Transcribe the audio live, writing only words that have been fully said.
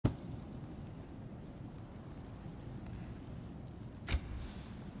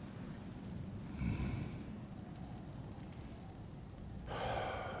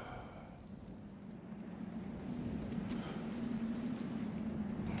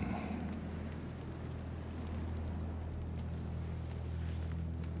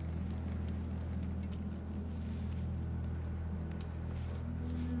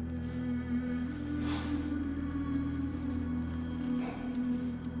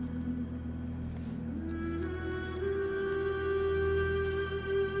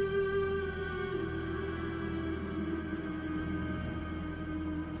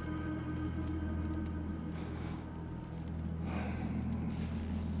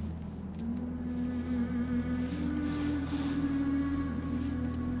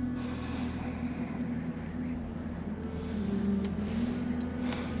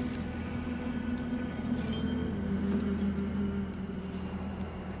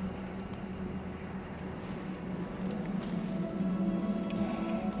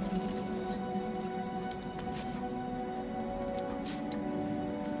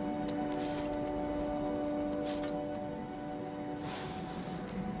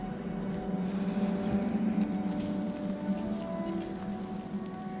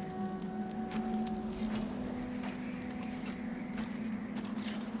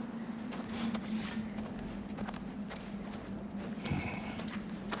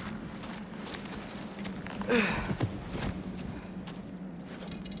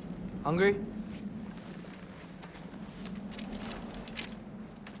Hungry?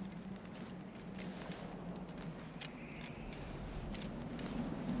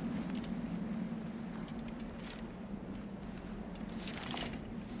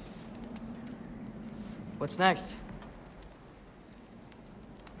 What's next?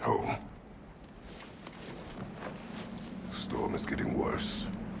 Home. Storm is getting worse.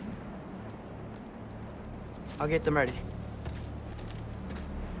 I'll get them ready.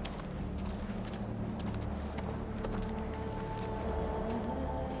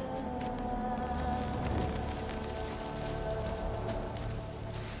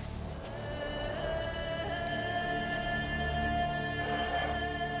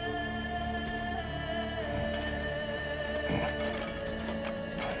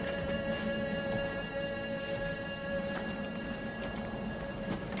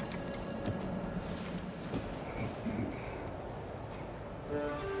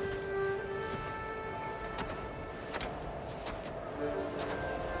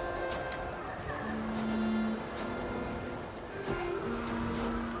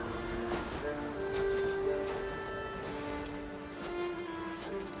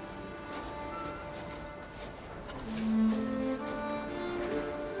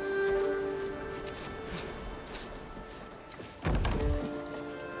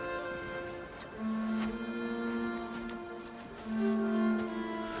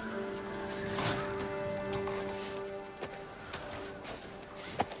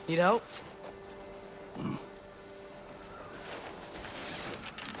 Need help?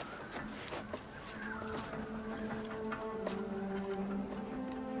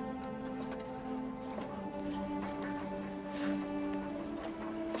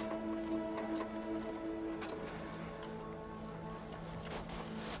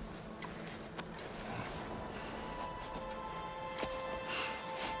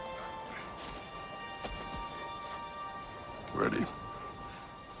 Ready.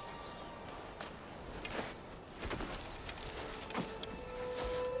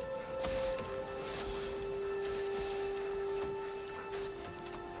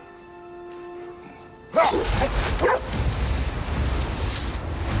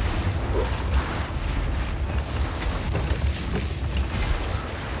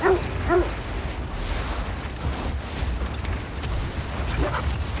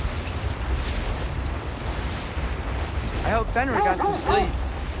 I hope Fenrir got some sleep.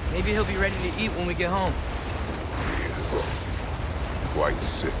 Maybe he'll be ready to eat when we get home. He is quite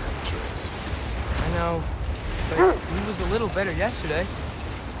sick, Atreus. I know, but he was a little better yesterday.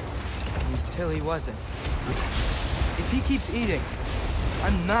 Until he wasn't. If he keeps eating,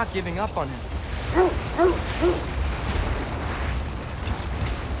 I'm not giving up on him. Hear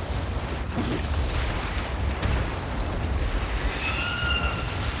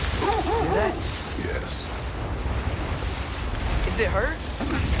that? Yes. Is it hurt?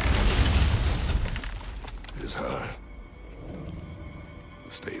 It is her.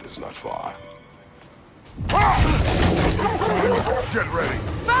 The state is not far. Get ready!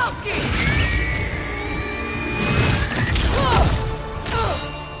 Falcon!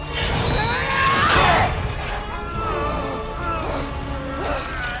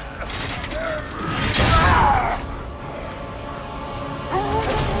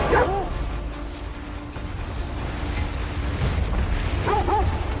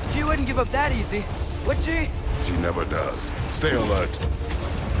 She wouldn't give up that easy, would she? She never does. Stay alert.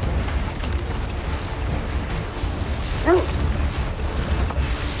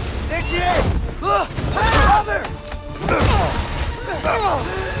 There she is! Father!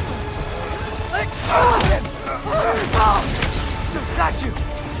 Let go of him! Got you!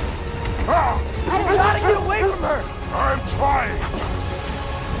 You gotta get away from her! I'm trying!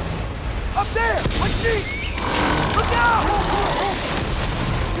 Up there! What's she? Look out!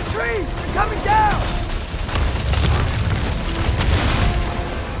 The trees! They're coming down!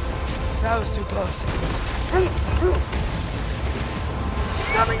 That was too close.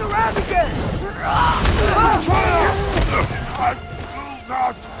 Coming around again! I do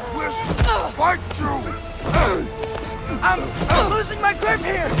not wish to fight you! I'm losing my grip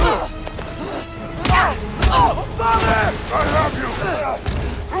here! Father! I have you!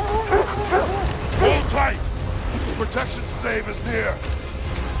 Hold tight! The protection stave is near!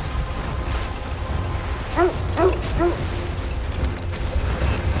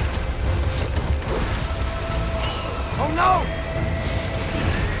 Oh no!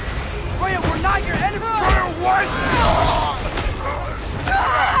 Freya, we're not your enemy! Freya, what?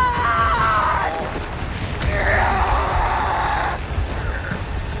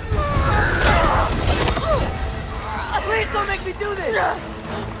 make me do this!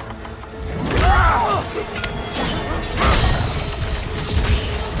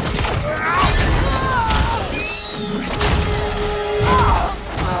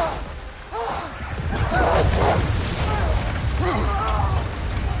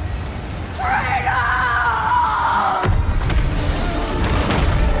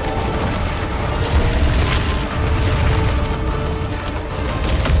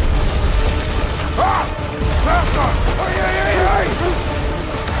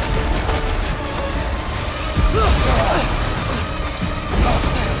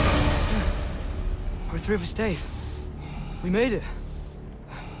 We're through for Dave. We made it.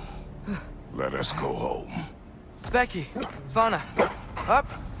 Let us go home. It's Becky. Svana. Up.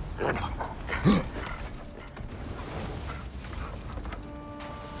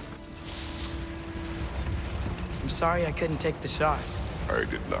 I'm sorry I couldn't take the shot. I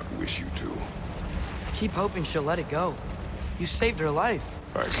did not wish you to. I keep hoping she'll let it go. You saved her life.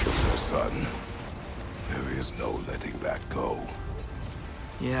 I killed her son. There is no letting that go.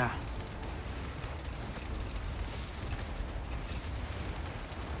 Yeah.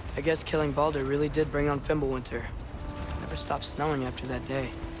 I guess killing Baldur really did bring on Fimbulwinter. Never stopped snowing after that day.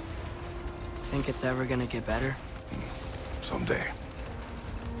 Think it's ever gonna get better? Someday.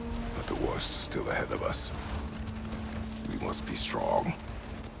 But the worst is still ahead of us. We must be strong.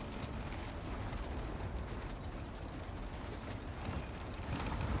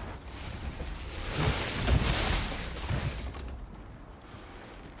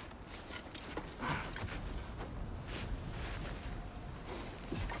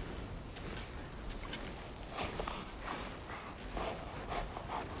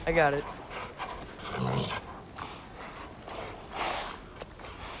 I got it.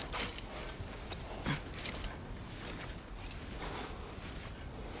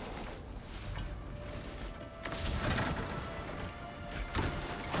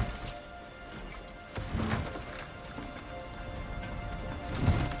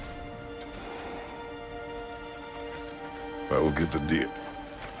 I will get the dip.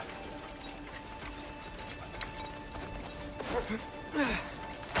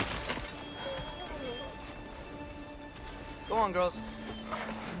 Go on, girls.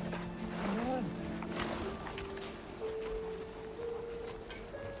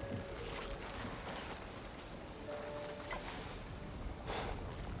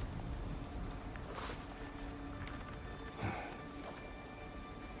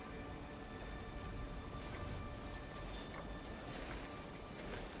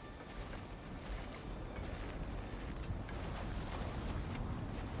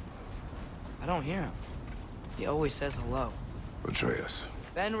 I don't hear him. He always says hello. Atreus.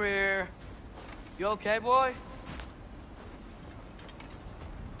 Fenrir. You okay, boy?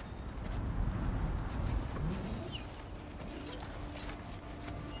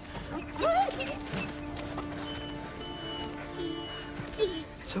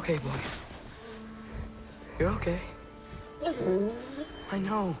 It's okay, boy. You're okay. I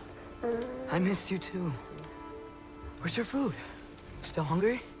know. I missed you too. Where's your food? Still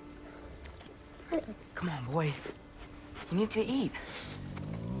hungry? Come on, boy. You need to eat.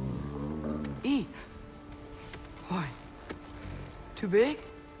 Eat. Why? Too big?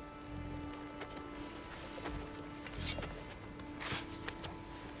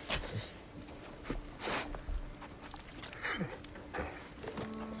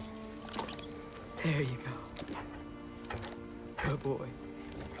 There you go. Good boy.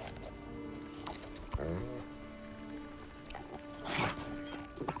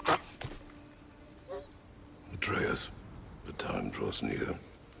 Atreus, the time draws near.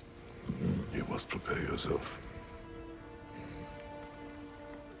 You must prepare yourself.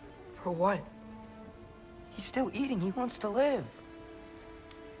 For what? He's still eating. He wants to live.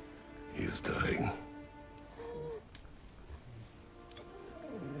 He is dying.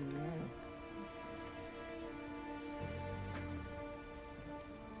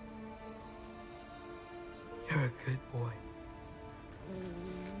 You're a good boy.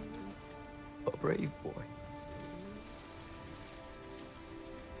 A brave boy.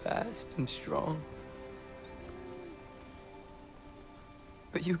 Fast and strong.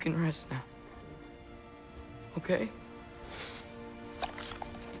 But you can rest now. Okay?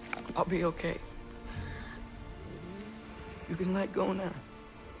 I'll be okay. You can let go now.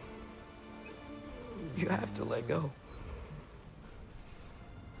 You have to let go.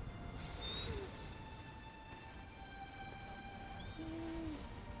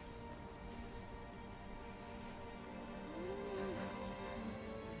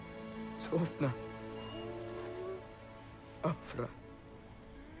 Sofna. Afra.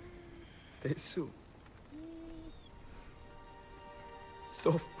 Tesu.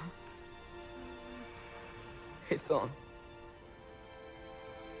 Sofna. Ethon.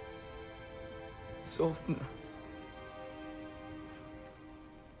 Sofna.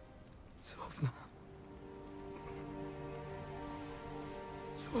 Sofna.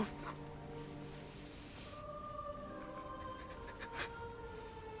 Sofna.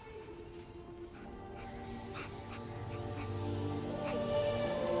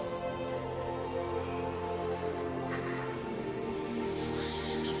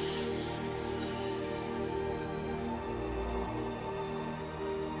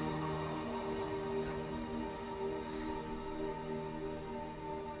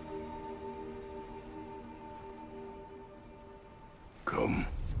 Come.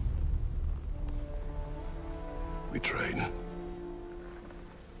 We train.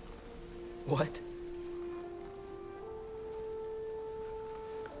 What?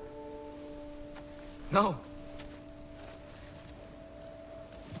 No.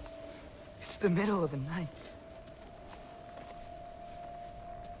 It's the middle of the night.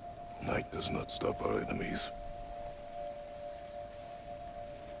 Night does not stop our enemies.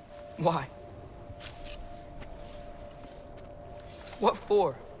 Why? What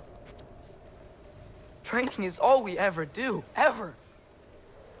for? Training is all we ever do, ever.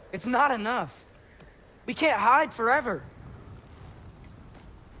 It's not enough. We can't hide forever.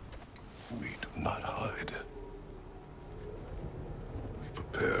 We do not hide. We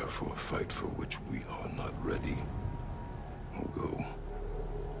prepare for a fight for which we are not ready. We'll go.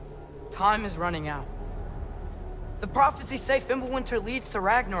 Time is running out. The prophecies say Fimbulwinter leads to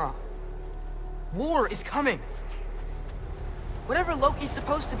Ragnarok. War is coming. Whatever Loki's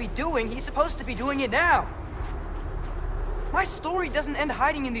supposed to be doing, he's supposed to be doing it now. My story doesn't end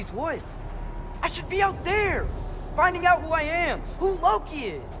hiding in these woods. I should be out there, finding out who I am, who Loki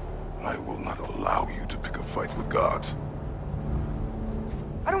is. I will not allow you to pick a fight with gods.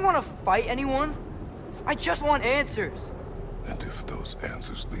 I don't want to fight anyone. I just want answers. And if those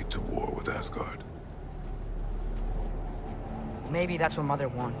answers lead to war with Asgard? Maybe that's what Mother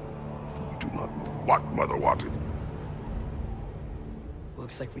wanted. You do not know what Mother wanted.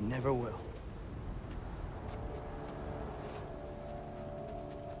 Looks like we never will.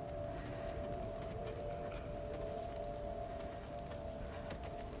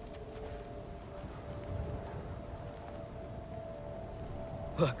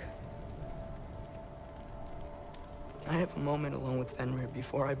 Look. Can I have a moment alone with Fenrir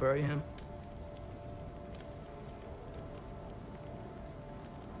before I bury him?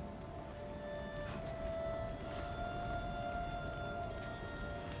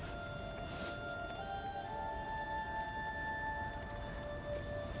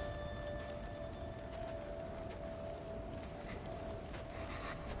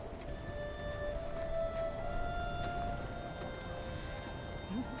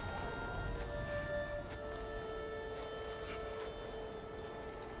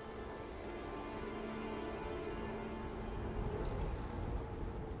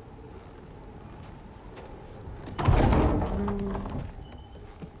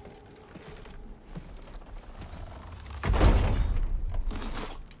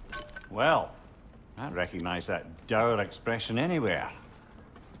 Well, I recognize that dour expression anywhere.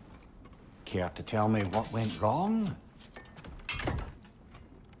 Care to tell me what went wrong?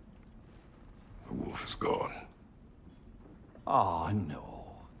 The wolf is gone. Oh,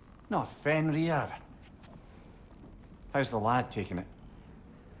 no. Not Fenrir. How's the lad taking it?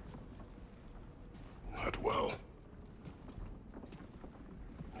 Not well.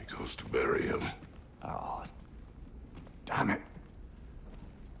 He goes to bury him. Oh, damn it.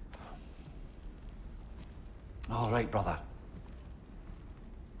 All right, brother.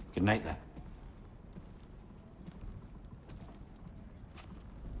 Good night, then.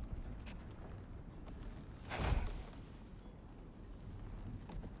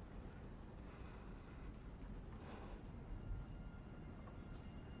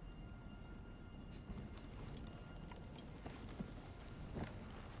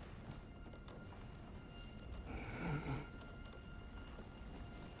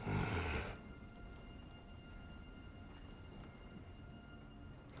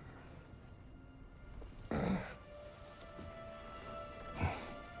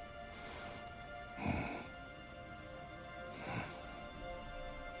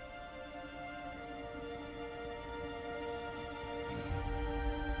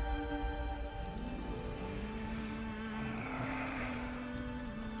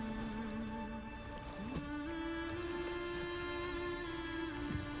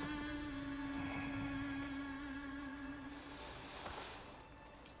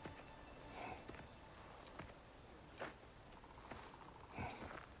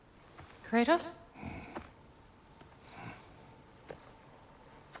 Kratos?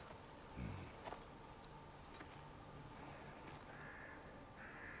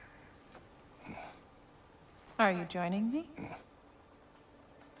 Are you joining me?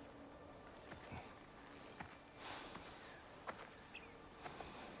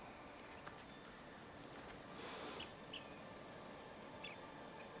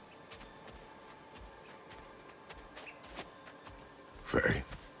 Faye.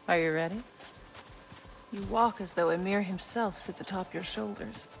 Are you ready? You walk as though Ymir himself sits atop your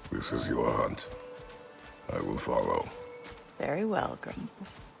shoulders. This is your hunt. I will follow. Very well,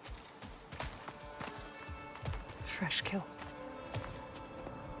 Grumbles. Fresh kill.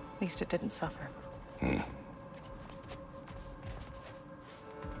 At least it didn't suffer.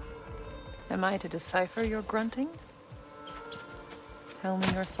 Am I to decipher your grunting? Tell me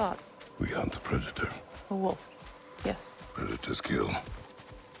your thoughts. We hunt the predator. A wolf. Yes. Predators kill.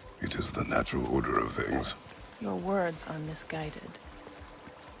 It is the natural order of things. Your words are misguided.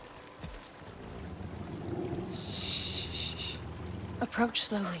 Shh. Approach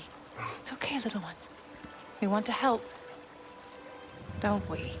slowly. It's okay, little one. We want to help. Don't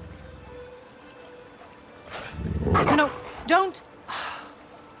we? No, don't!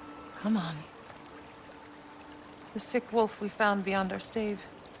 Come on. The sick wolf we found beyond our stave.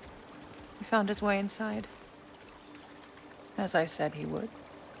 He found his way inside. As I said he would.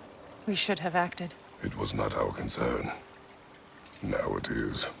 We should have acted. It was not our concern. Now it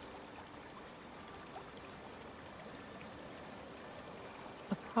is.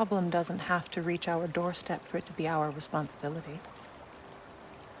 The problem doesn't have to reach our doorstep for it to be our responsibility.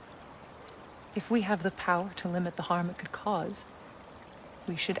 If we have the power to limit the harm it could cause,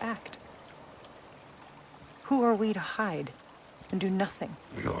 we should act. Who are we to hide and do nothing?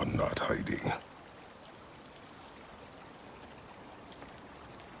 We are not hiding.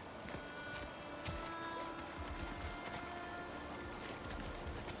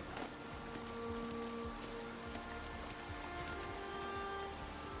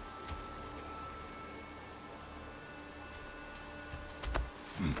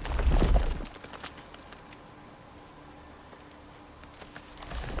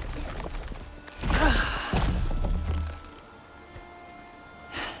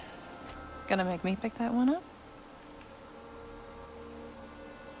 Gonna make me pick that one up?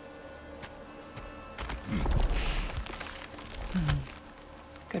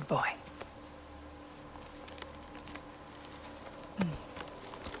 Good boy.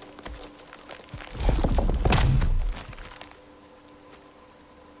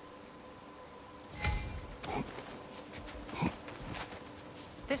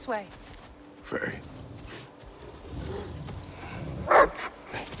 This way. Faye.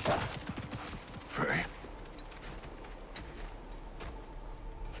 Faye.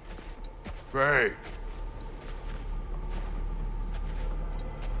 Faye.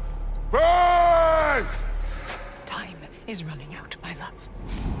 Faye! Time is running out, my love.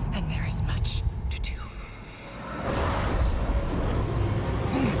 And there is much to do.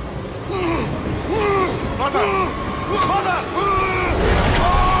 Mother! Mother!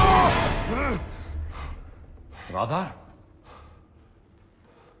 Brother?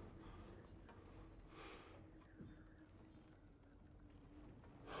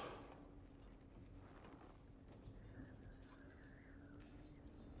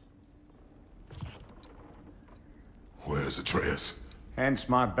 Where's Atreus? Hence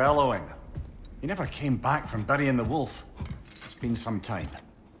my bellowing. He never came back from burying the wolf. It's been some time.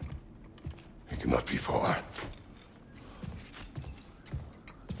 He cannot be far.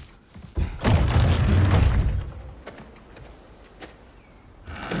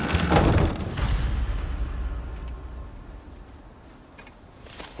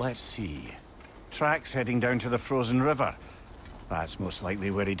 Let's see. Tracks heading down to the frozen river. That's most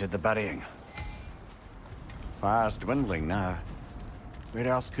likely where he did the burying. Fire's dwindling now. Where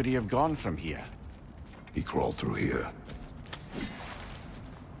else could he have gone from here? He crawled through here.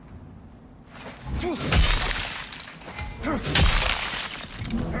 You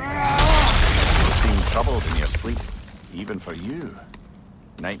seem troubled in your sleep, even for you.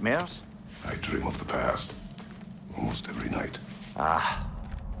 Nightmares? I dream of the past. Almost every night. Ah,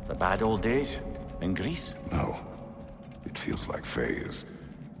 the bad old days? In Greece? No. It feels like Faye is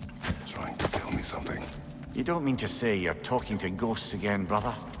trying to tell me something. You don't mean to say you're talking to ghosts again,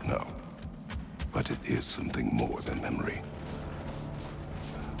 brother? No. But it is something more than memory.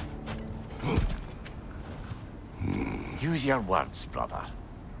 Use your words, brother.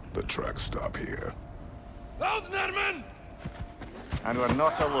 The tracks stop here. And we're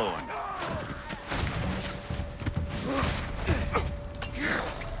not alone.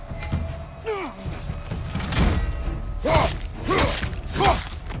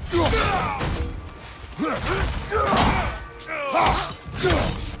 On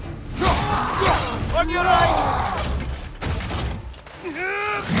your right!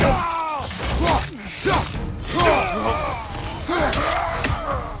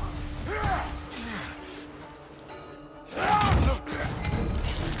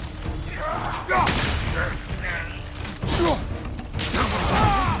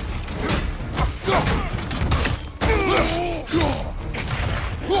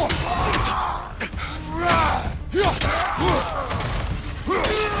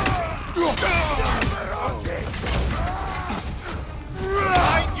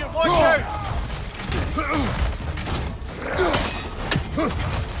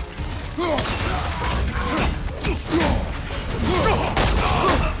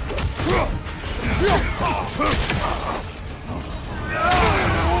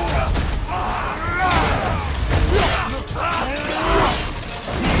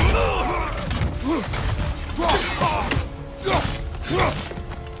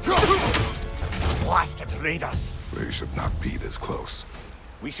 Blasted raiders! They should not be this close.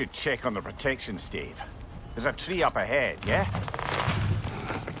 We should check on the protection stave. There's a tree up ahead, yeah?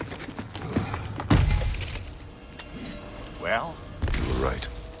 Well? You were right.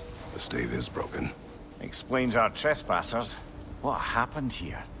 The stave is broken. Explains our trespassers. What happened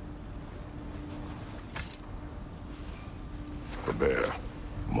here? A bear.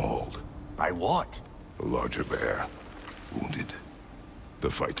 Mauled. By what? A larger bear. Wounded. The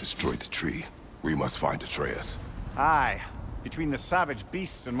fight destroyed the tree. We must find Atreus. Aye. Between the savage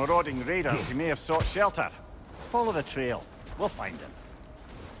beasts and marauding raiders, he may have sought shelter. Follow the trail. We'll find him.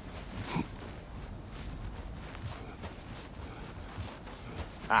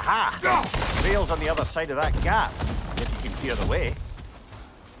 Aha! Trail's on the other side of that gap, if you can clear the way.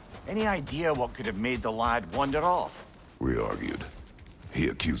 Any idea what could have made the lad wander off? We argued. He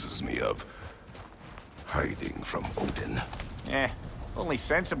accuses me of hiding from Odin. Only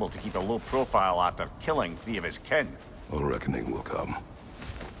sensible to keep a low profile after killing 3 of his kin. A reckoning will come.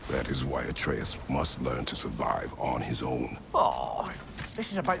 That is why Atreus must learn to survive on his own. Oh,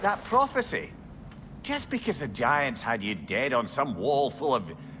 this is about that prophecy. Just because the giants had you dead on some wall full of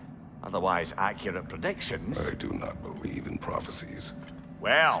otherwise accurate predictions. I do not believe in prophecies.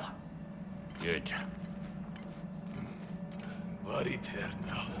 Well, good.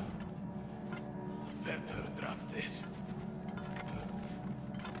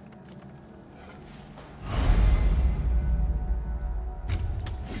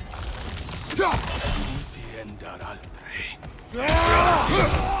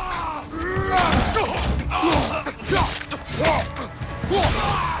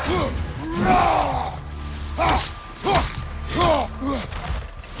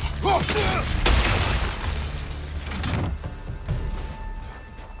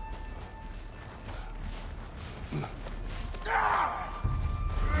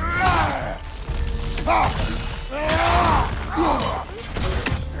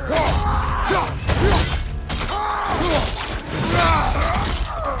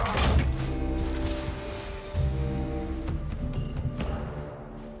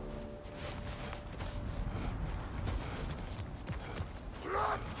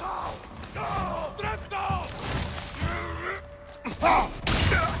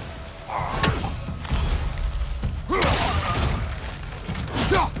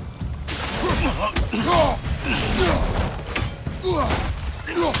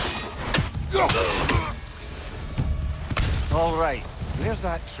 All right, where's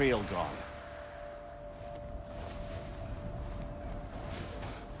that trail gone?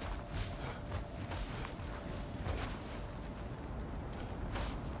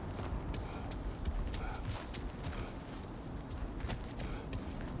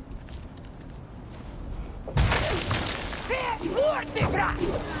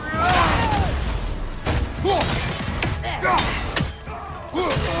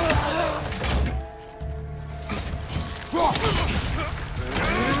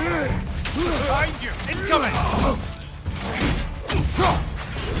 Behind you! Incoming!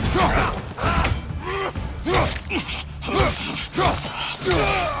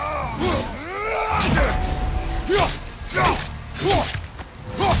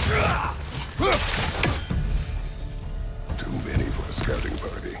 Too many for a scouting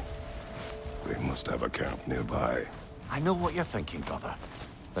party. They must have a camp nearby. I know what you're thinking, brother.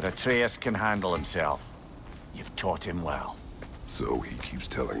 But Atreus can handle himself. You've taught him well. So he keeps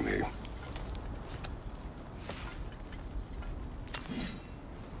telling me.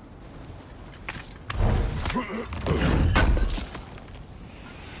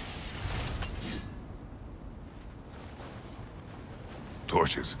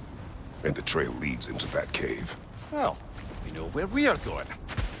 Torches. And the trail leads into that cave. Well, we know where we are going.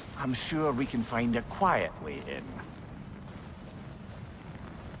 I'm sure we can find a quiet way in.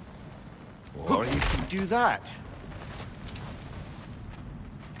 Or you can do that.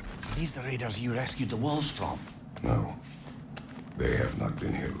 Are these the raiders you rescued the wolves from? No. They have not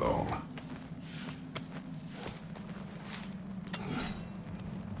been here long.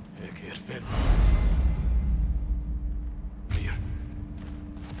 Ég fyrr. Mér.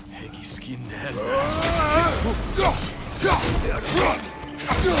 Ekki skinn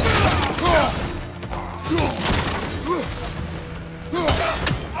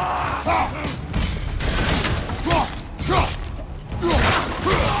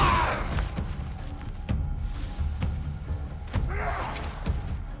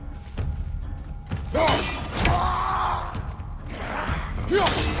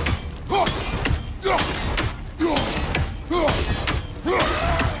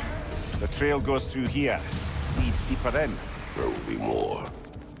The trail goes through here. Leads deeper in. There will be more.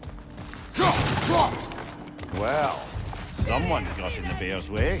 Well, someone got in the bear's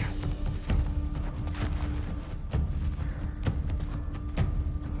way.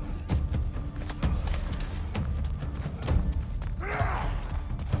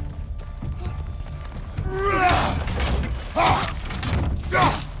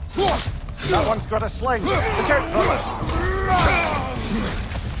 That one's got a sling. Look out, brother!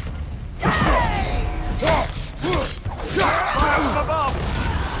 Fire from above!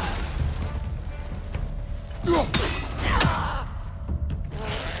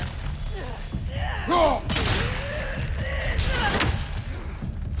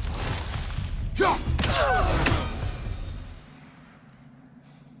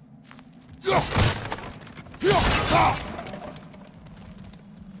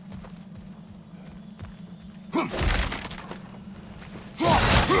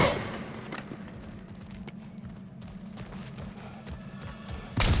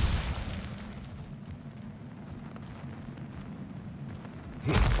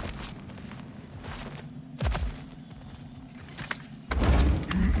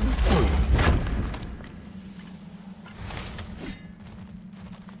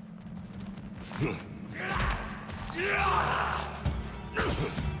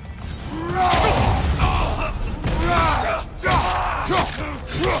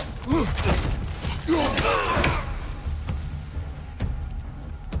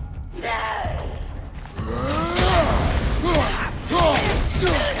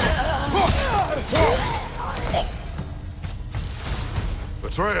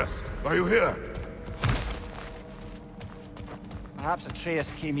 Atreus, are you here? Perhaps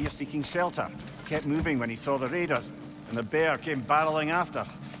Atreus came here seeking shelter. Kept moving when he saw the raiders, and the bear came barreling after.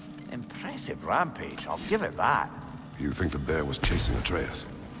 Impressive rampage, I'll give it that. You think the bear was chasing Atreus?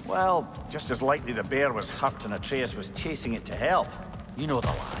 Well, just as likely the bear was hurt and Atreus was chasing it to help. You know the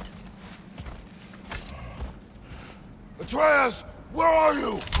lad. Atreus, where are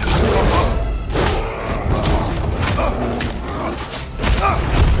you?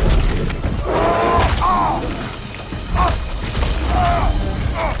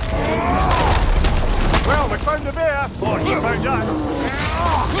 Well, we found the bear, or he found us.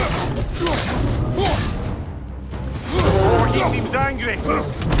 Oh, he seems angry.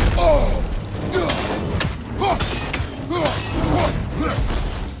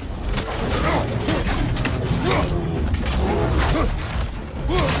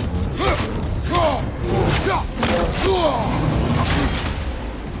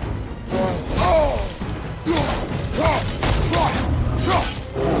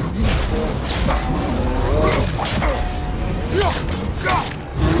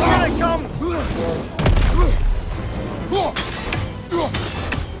 Here it comes!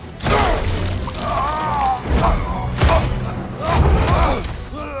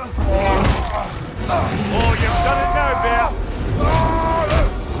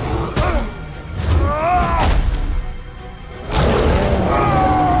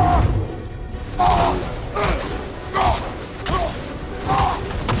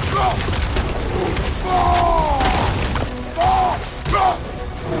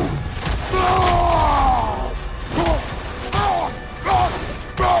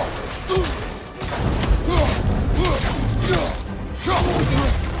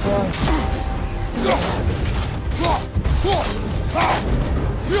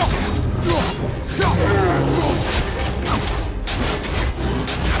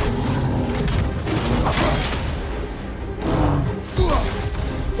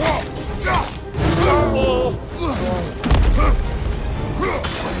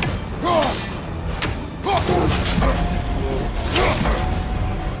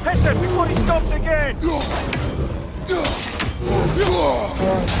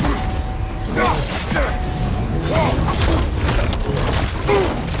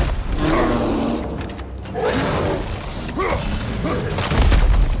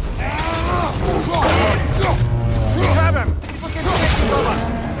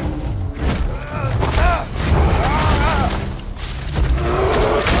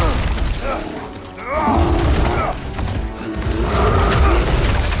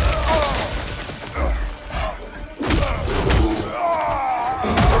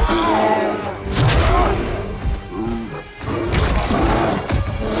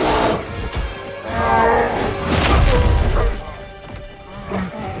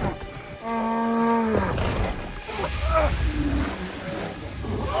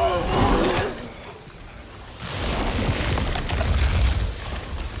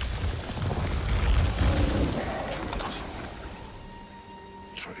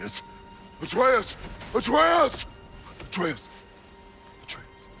 Atreus! Atreus! Atreus! Atreus.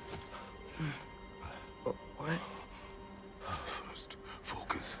 What? First,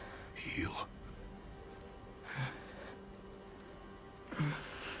 focus. Heal.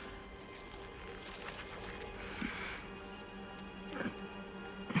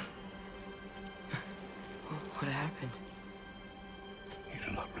 What happened? You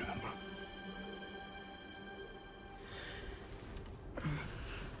do not remember.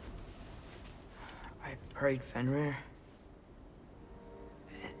 I prayed Fenrir.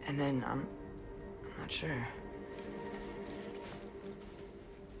 And then I'm not sure.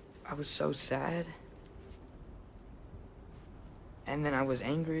 I was so sad. And then I was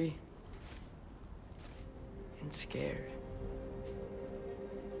angry. And scared.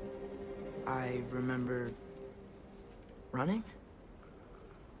 I remember running.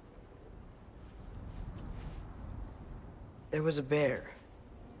 There was a bear.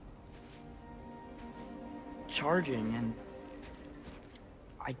 Charging, and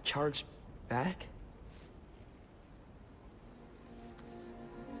I charged back.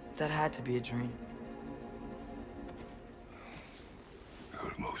 That had to be a dream.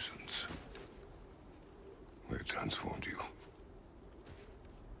 Your emotions. They transformed you.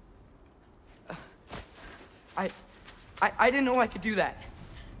 I didn't know I could do that.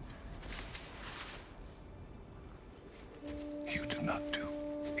 You did not do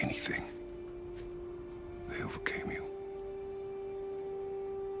anything. They overcame you.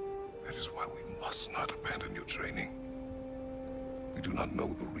 That is why we must not abandon your training. We do not know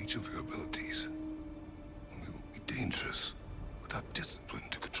the reach of your abilities. They will be dangerous without discipline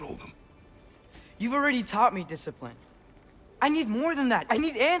to control them. You've already taught me discipline. I need more than that. I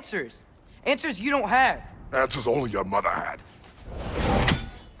need answers. Answers you don't have. Answers only your mother had.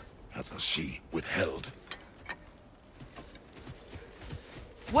 Answers she withheld.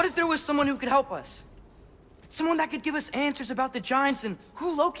 What if there was someone who could help us? Someone that could give us answers about the giants and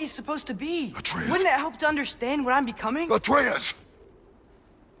who Loki's supposed to be. Atreus. Wouldn't it help to understand what I'm becoming? Atreus!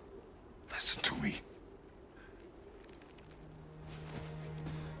 Listen to me.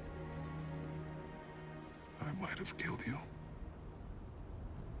 I might have killed you.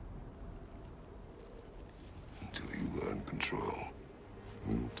 Until you learn control,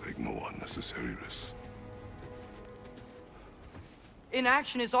 you will take no unnecessary risks.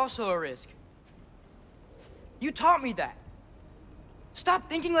 Inaction is also a risk. You taught me that. Stop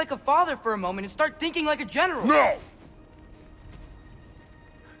thinking like a father for a moment and start thinking like a general. No!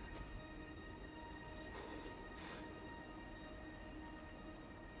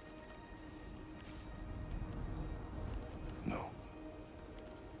 No.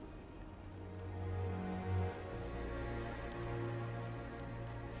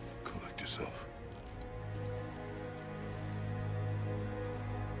 Collect yourself.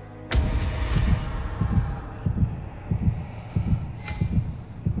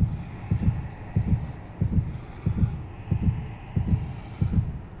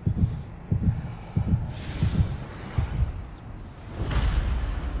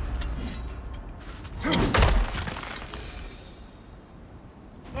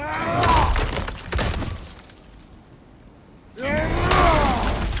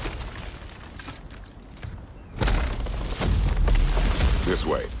 This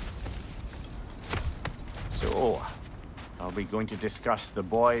way. So, are we going to discuss the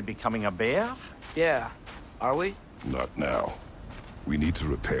boy becoming a bear? Yeah, are we? Not now. We need to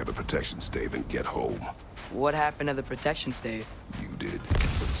repair the protection stave and get home. What happened to the protection stave? You did.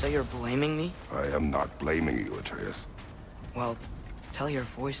 So you're blaming me? I am not blaming you, Atreus. Well, tell your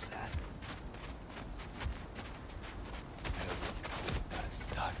voice that.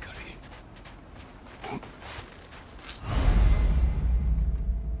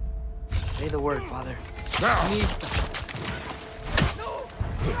 Say the word, Father. Now!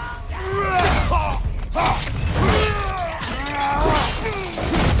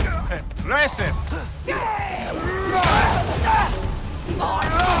 Impressive!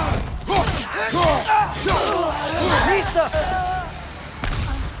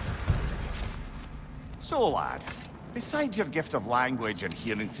 So, lad, besides your gift of language and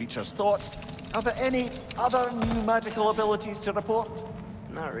hearing creatures' thoughts, are there any other new magical abilities to report?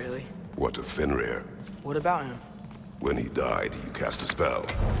 Not really. What of Fenrir? What about him? When he died, you cast a spell.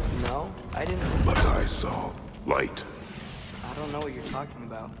 No, I didn't. But I saw light. I don't know what you're talking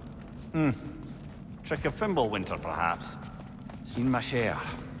about. Trick of Fimbulwinter, perhaps. Seen my share.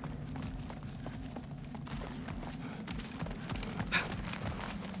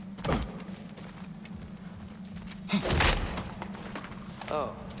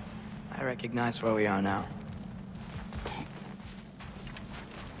 Oh, I recognize where we are now.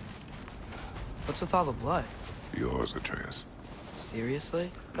 What's with all the blood? Yours, Atreus.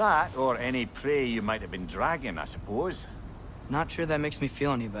 Seriously? That, or any prey you might have been dragging, I suppose. Not sure that makes me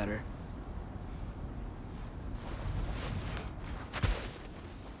feel any better.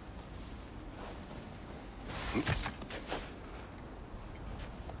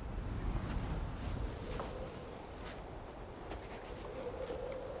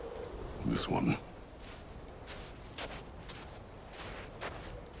 This one.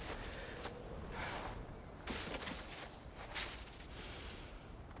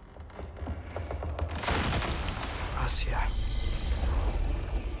 Aesir.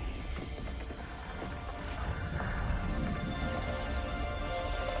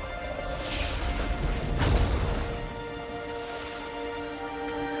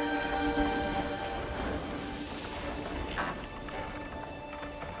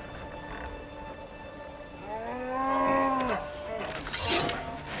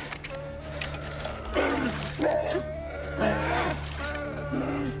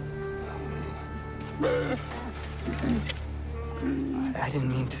 I didn't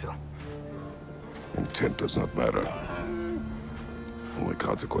mean to. Intent does not matter. Only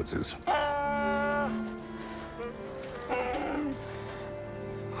consequences.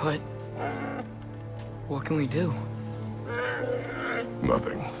 What can we do?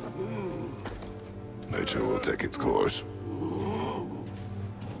 Nothing. Nature will take its course.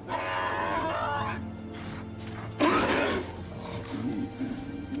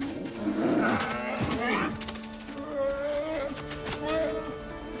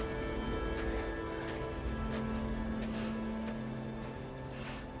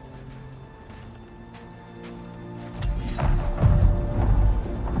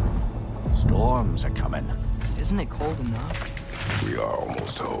 Storms are coming. Isn't it cold enough? We are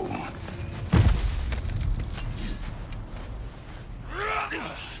almost home.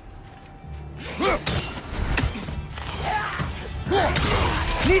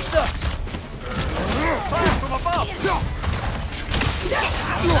 Nista! Fire from above!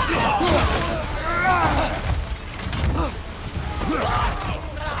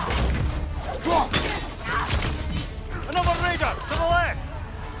 Another raider to the left!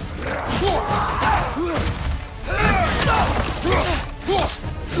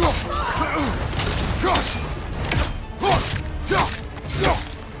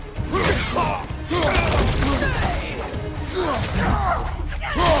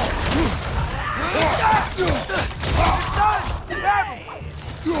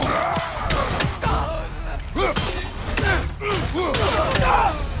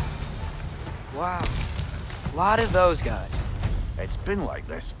 Wow. A lot of those guys. It's been like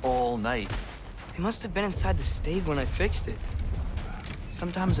this all night. They must have been inside the stave when I fixed it.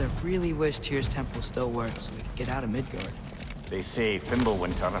 Sometimes I really wish Tyr's temple still worked so we could get out of Midgard. They say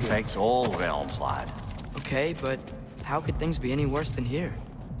Fimbulwinter affects all realms, lad. Okay, but how could things be any worse than here?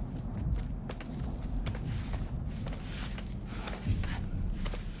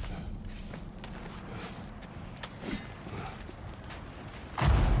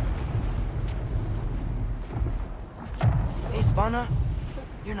 Hey, Svanna,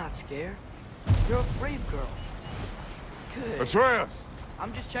 you're not scared. You're a brave girl. Good. Atreus!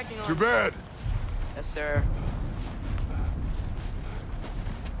 I'm just checking on... To bed! Yes, sir.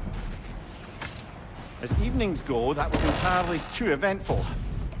 As evenings go, that was entirely too eventful.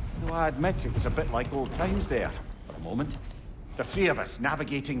 Though I admit it was a bit like old times there, for a moment. The three of us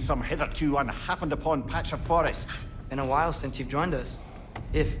navigating some hitherto unhappened-upon patch of forest. Been a while since you've joined us.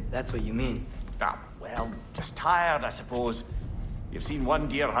 If that's what you mean. Ah, well, just tired, I suppose. You've seen one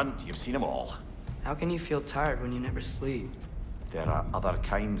deer hunt, you've seen them all. How can you feel tired when you never sleep? There are other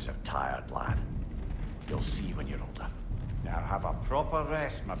kinds of tired, lad. You'll see when you're older. Now have a proper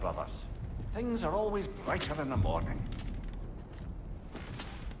rest, my brothers. Things are always brighter in the morning.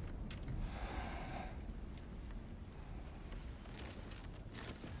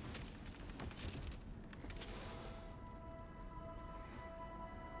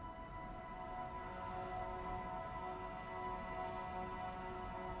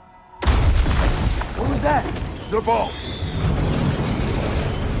 What was that? The ball!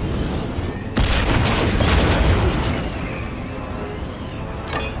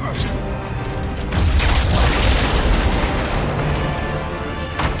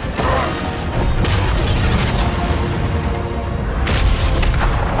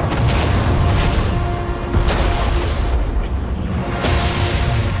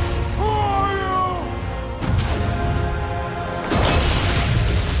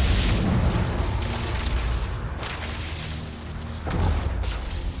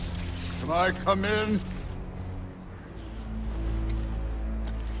 Can I come in?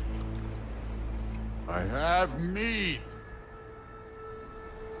 have mead.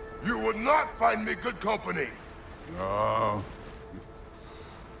 You would not find me good company. No.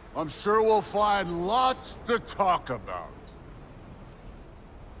 I'm sure we'll find lots to talk about.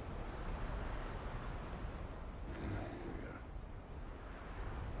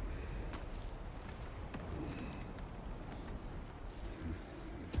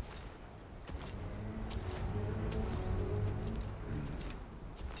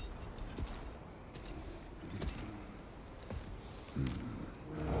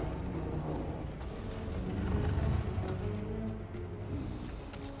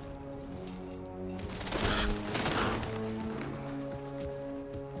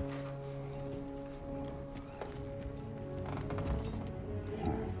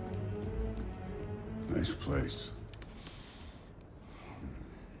 Nice place.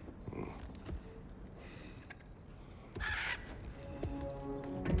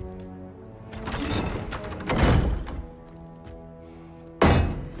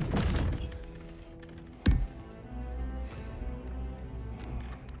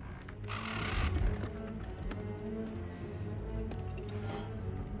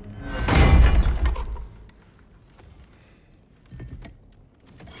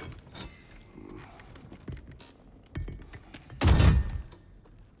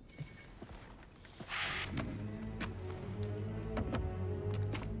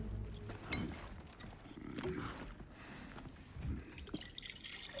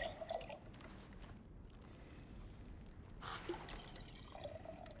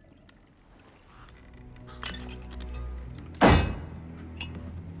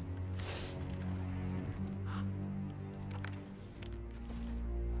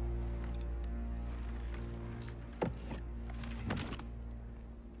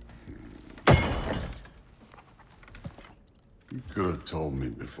 You could have told me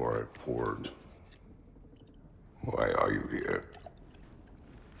before I poured. Why are you here?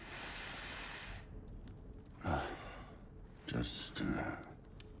 Just,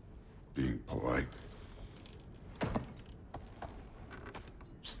 being polite.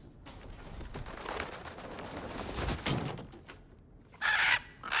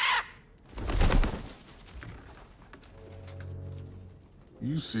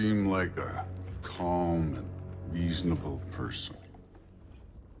 You seem like a calm and reasonable person.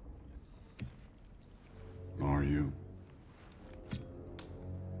 Are you?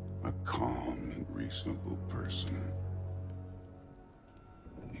 A calm and reasonable person.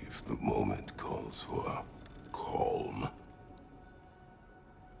 If the moment calls for calm.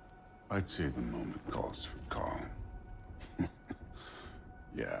 I'd say the moment calls for calm.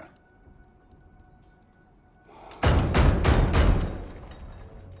 Yeah.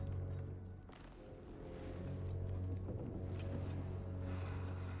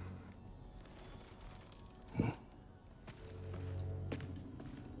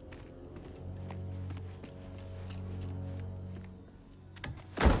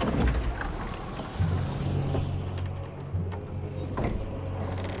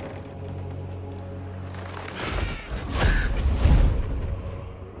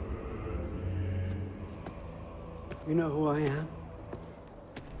 You know who I am?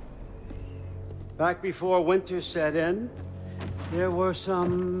 Back before winter set in, there were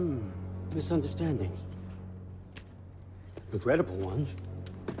some misunderstandings. Regrettable ones.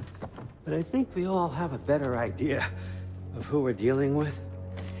 But I think we all have a better idea of who we're dealing with.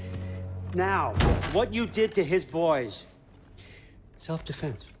 Now, what you did to his boys.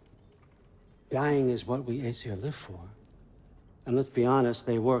 Self-defense. Dying is what we Aesir live for. And let's be honest,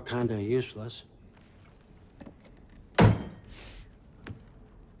 they were kinda useless.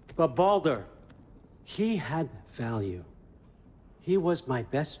 But Baldur, he had value. He was my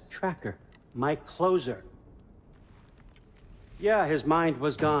best tracker, my closer. Yeah, his mind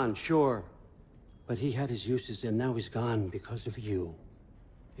was gone, sure. But he had his uses, and now he's gone because of you.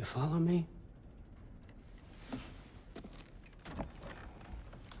 You follow me?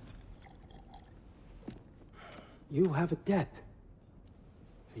 You have a debt.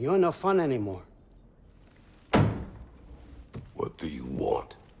 You're no fun anymore. What do you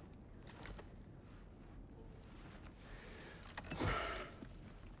want?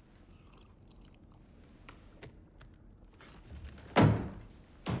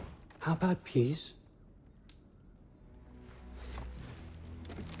 How about peace?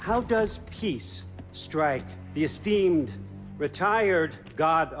 How does peace strike the esteemed, retired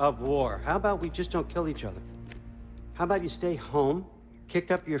God of War? How about we just don't kill each other? How about you stay home,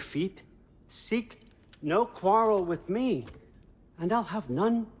 kick up your feet, seek no quarrel with me, and I'll have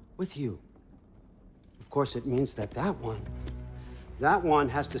none with you. Of course, it means that that one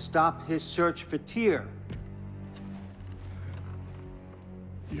has to stop his search for Tyr,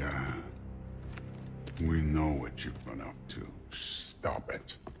 Yeah. We know what you've been up to. Stop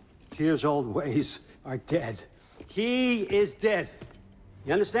it. Tyr's old ways are dead. He is dead.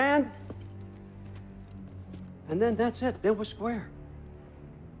 You understand? And then that's it. Then we're square.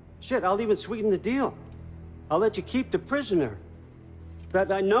 Shit, I'll even sweeten the deal. I'll let you keep the prisoner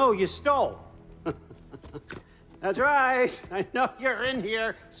that I know you stole. That's right. I know you're in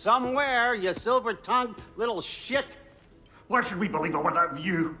here somewhere, you silver-tongued little shit. Why should we believe it without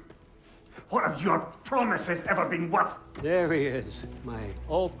you? What have your promises ever been worth? There he is, my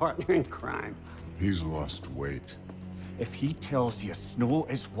old partner in crime. He's lost weight. If he tells you snow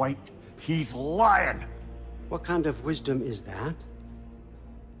is white, he's lying. What kind of wisdom is that?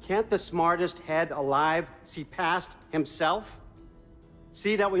 Can't the smartest head alive see past himself?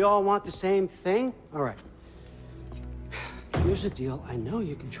 See that we all want the same thing? All right. Here's a deal I know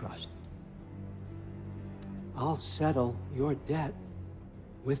you can trust. I'll settle your debt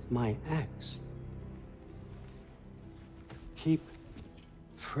with my ex. Keep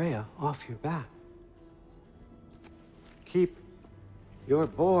Freya off your back. Keep your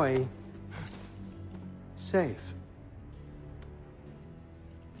boy safe.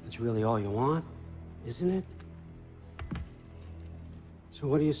 That's really all you want, isn't it? So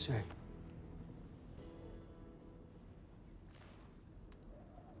what do you say?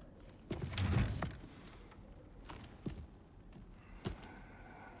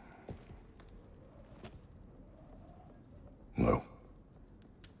 No.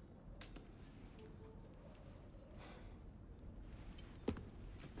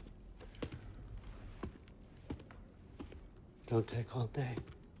 Don't take all day.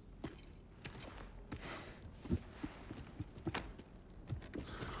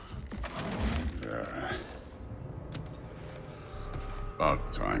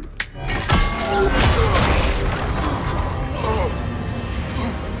 About time.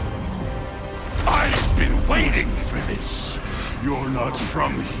 I've been waiting for this. You're not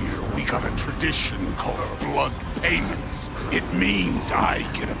from here. We got a tradition called blood payments. It means I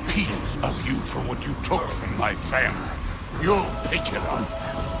get a piece of you for what you took from my family. You'll pick it up.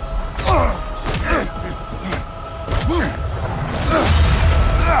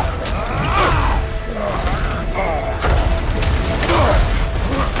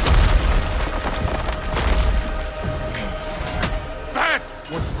 That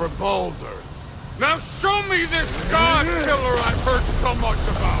was for Baldur. Now show me this god killer I've heard so much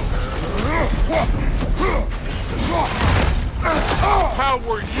about. How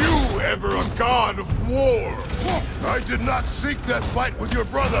were you ever a god of war? I did not seek that fight with your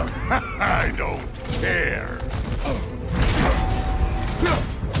brother. I don't care.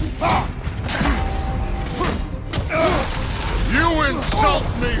 You insult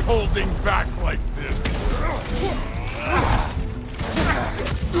me holding back like this.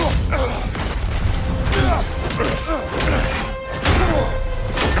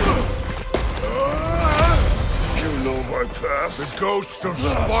 You know my past? The ghost of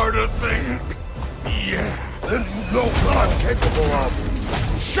Sparta thing? Yeah. Then you know what I'm capable of.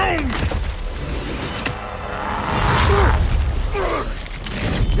 Show me!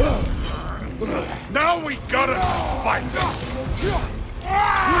 Now we gotta fight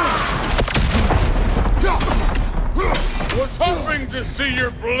Was hoping to see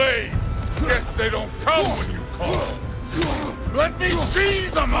your blade. Guess they don't come when you call. Let me see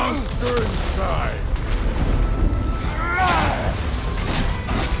the monster inside.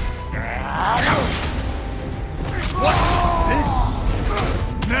 What's this?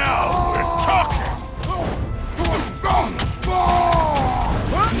 Now we're talking.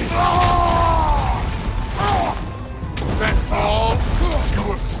 That's all? You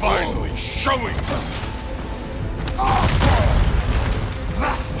were finally showing them.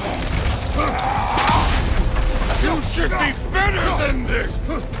 You should be better than this!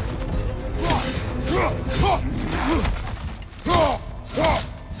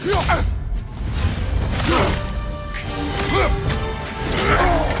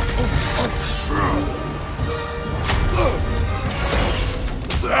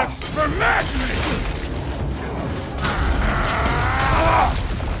 That's for madness!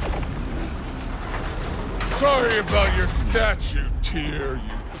 Sorry about your statue, Tyr,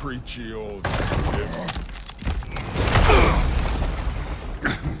 you preachy old shit.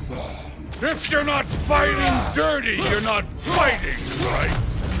 If you're not fighting dirty, you're not fighting, right?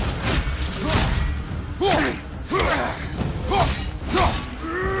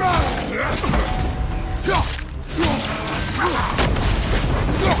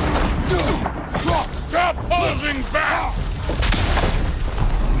 Stop holding back!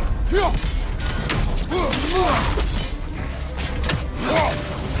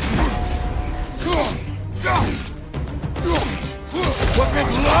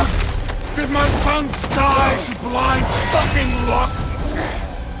 sons die to blind fucking luck?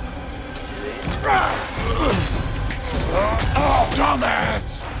 Dumbass!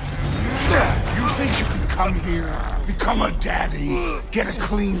 You think you can come here, become a daddy, get a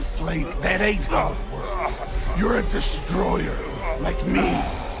clean slate? That ain't how it works. You're a destroyer, like me.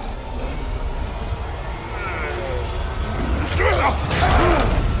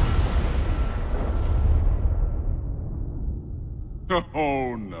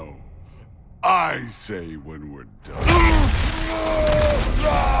 Oh, no. I say when we're done.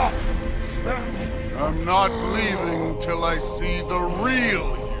 I'm not leaving till I see the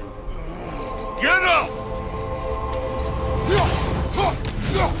real you. Get up!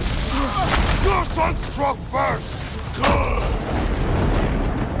 Your son struck first! Good!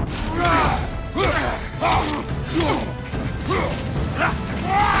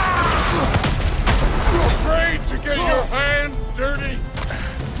 Afraid to get your hands dirty?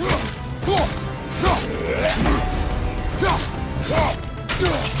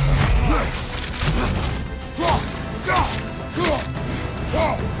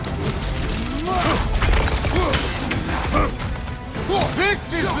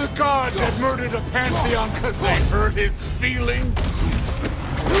 This is the god that murdered a pantheon because they hurt his feelings?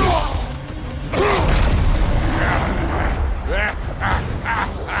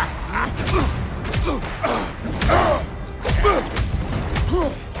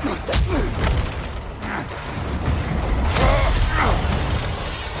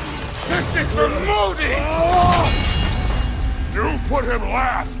 This is for Modi! You put him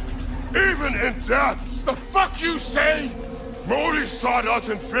last, even in death! The fuck you say? Modi sought us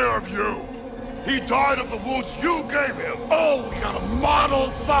in fear of you. He died of the wounds you gave him. Oh, we got a model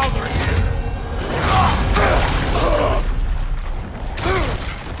father here.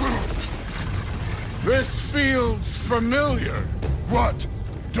 This feels familiar. What?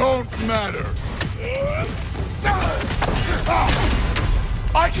 Don't matter.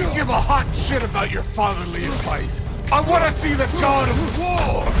 I can give a hot shit about your fatherly advice. I want to see the god of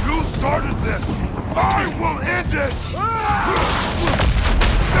war. You started this. I will end it.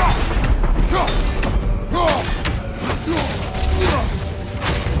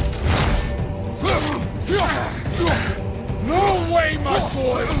 No way, my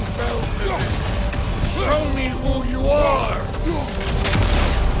boy, Baldur. Show me who you are.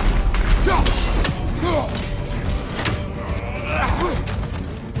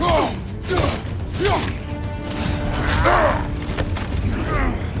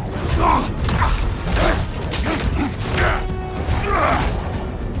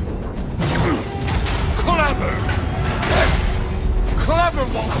 Clever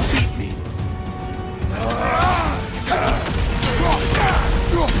won't beat me.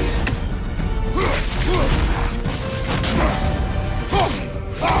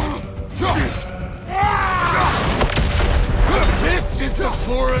 This is the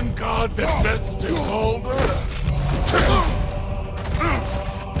foreign god that bested Baldur.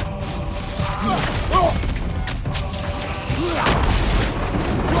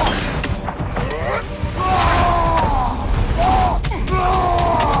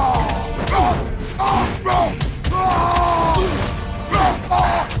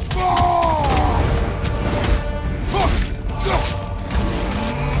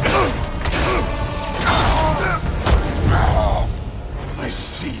 I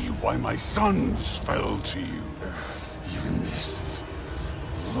see why my sons fell to you. Even this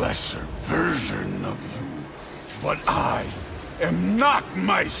lesser version of you. But I am not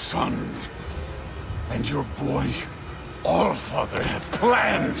my sons. And your boy, Allfather, has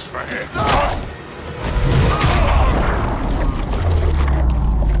plans for him.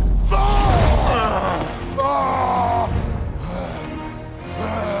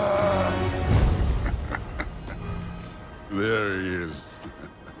 There he is.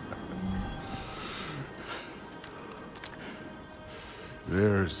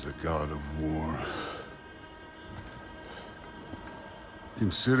 There's the god of war.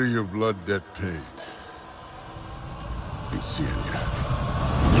 Consider your blood debt paid. Be seeing you.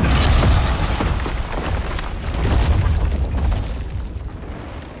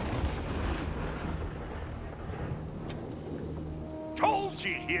 Told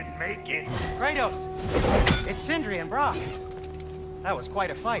you he'd make it. Kratos! It's Sindri and Brock. That was quite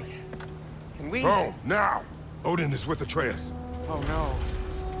a fight. Can we... Oh, now! Odin is with Atreus. Oh, no.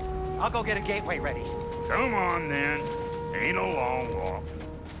 I'll go get a gateway ready. Come on, then. Ain't a long walk.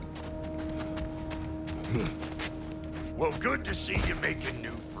 Well, good to see you making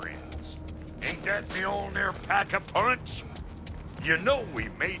new friends. Ain't that the old there pack a punch? You know we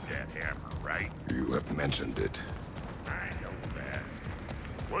made that hammer, right? You have mentioned it. I know that.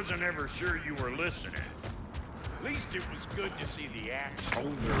 Wasn't ever sure you were listening. At least it was good to see the axe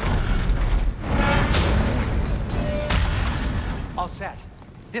hold their own. All set.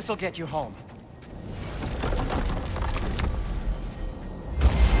 This'll get you home.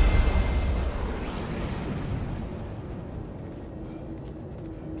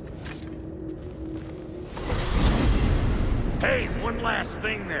 Hey, one last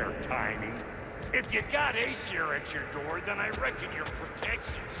thing there, Tiny. If you got Aesir at your door, then I reckon your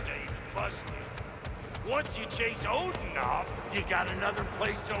protection stays busted. Once you chase Odin off, you got another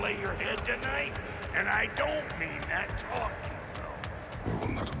place to lay your head tonight? And I don't mean that talking, though. We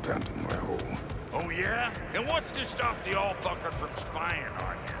will not abandon my home. Oh, yeah? And what's to stop the all-fucker from spying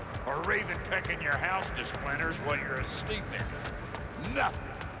on you? Or Raven pecking your house to splinters while you're asleep in it? Nothing,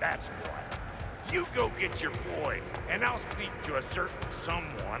 that's what. You go get your boy, and I'll speak to a certain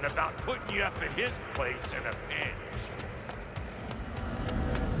someone about putting you up at his place in a pinch.